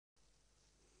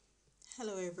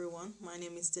Hello everyone, my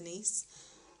name is Denise.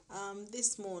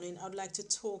 This morning I'd like to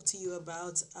talk to you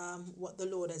about what the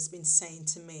Lord has been saying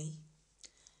to me.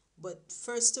 But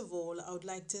first of all, I would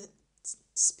like to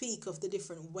speak of the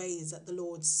different ways that the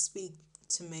Lord speaks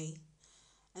to me.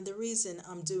 And the reason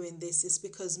I'm doing this is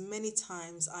because many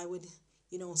times I would,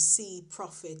 see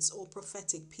prophets or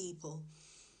prophetic people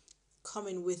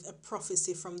coming with a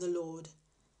prophecy from the Lord.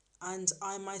 And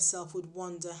I myself would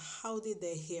wonder, how did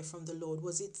they hear from the Lord?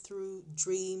 Was it through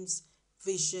dreams,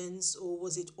 visions, or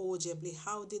was it audibly?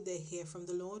 How did they hear from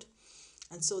the Lord?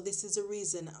 And so this is the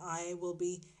reason I will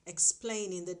be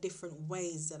explaining the different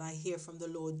ways that I hear from the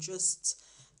Lord, just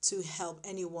to help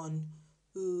anyone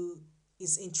who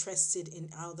is interested in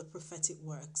how the prophetic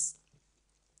works.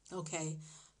 Okay,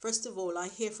 first of all, I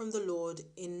hear from the Lord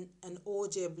in an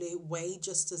audibly way,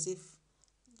 just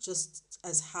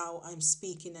as how I'm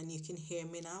speaking and you can hear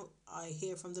me now. I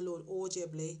hear from the Lord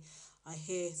audibly. I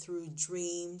hear through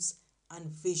dreams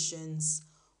and visions.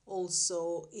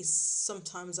 Also, is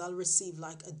sometimes I'll receive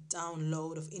like a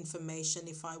download of information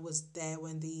if I was there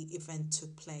when the event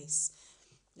took place.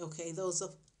 Okay, those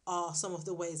are some of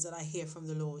the ways that I hear from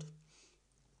the Lord.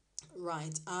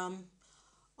 Right.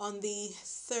 On the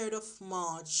 3rd of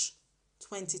March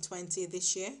 2020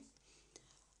 this year,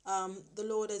 the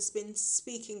Lord has been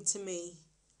speaking to me,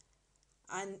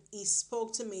 and he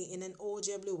spoke to me in an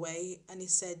audible way, and he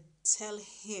said, tell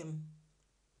him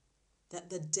that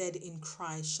the dead in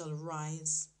Christ shall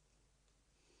rise.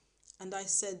 And I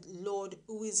said, Lord,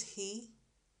 who is he?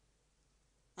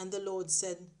 And the Lord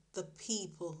said, the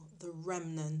people, the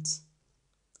remnant.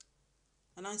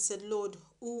 And I said, Lord,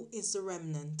 who is the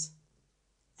remnant?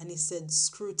 And he said,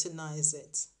 scrutinize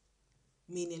it.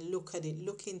 Meaning, look at it,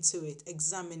 look into it,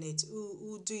 examine it.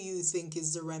 Who do you think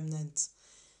is the remnant?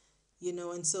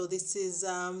 And so this is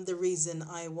the reason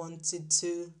I wanted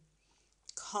to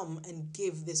come and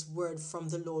give this word from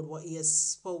the Lord, what he has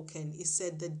spoken. He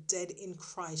said, the dead in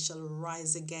Christ shall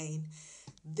rise again.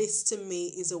 This to me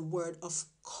is a word of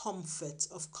comfort,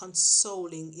 of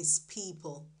consoling his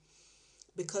people,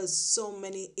 because so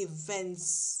many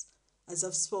events, as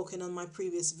I've spoken on my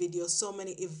previous video, so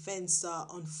many events are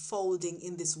unfolding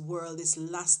in this world, these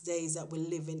last days that we're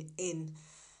living in.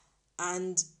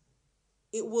 And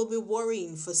it will be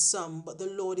worrying for some, but the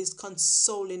Lord is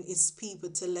consoling his people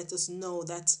to let us know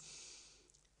that,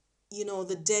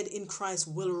 the dead in Christ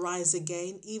will rise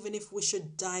again. Even if we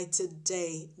should die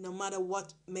today, no matter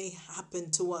what may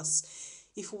happen to us,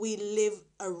 if we live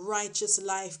a righteous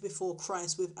life before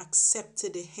Christ, we've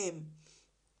accepted him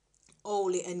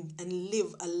only and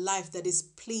live a life that is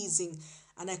pleasing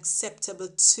and acceptable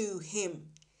to him.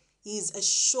 He's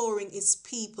assuring his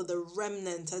people, the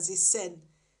remnant, as he said,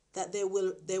 that they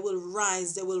will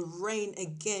rise, they will reign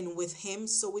again with him,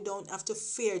 so we don't have to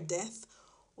fear death.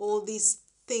 All these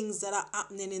things that are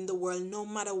happening in the world, no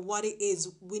matter what it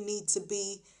is, we need to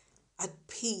be at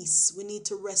peace. We need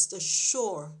to rest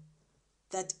assured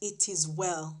that it is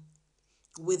well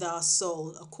with our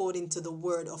soul, according to the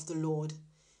word of the Lord.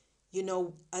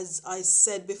 As I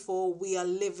said before, we are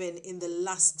living in the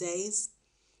last days.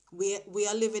 We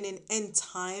are living in end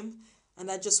time,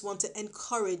 and I just want to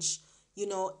encourage,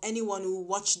 anyone who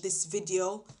watched this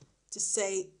video to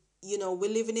say, we're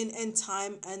living in end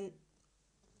time, and,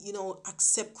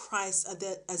 accept Christ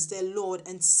as their Lord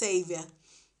and Savior,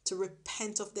 to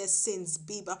repent of their sins,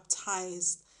 be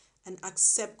baptized, and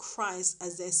accept Christ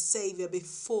as their Savior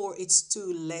before it's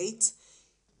too late,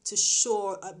 to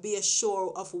be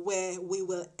assured of where we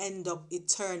will end up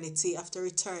eternity after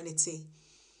eternity.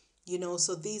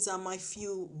 So these are my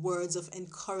few words of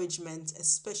encouragement,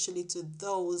 especially to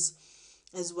those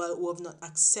as well who have not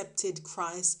accepted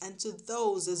Christ, and to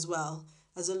those as well,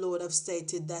 as the Lord have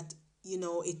stated, that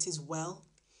it is well.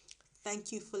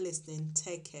 Thank you for listening.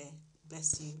 Take care.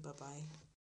 Bless you. Bye bye.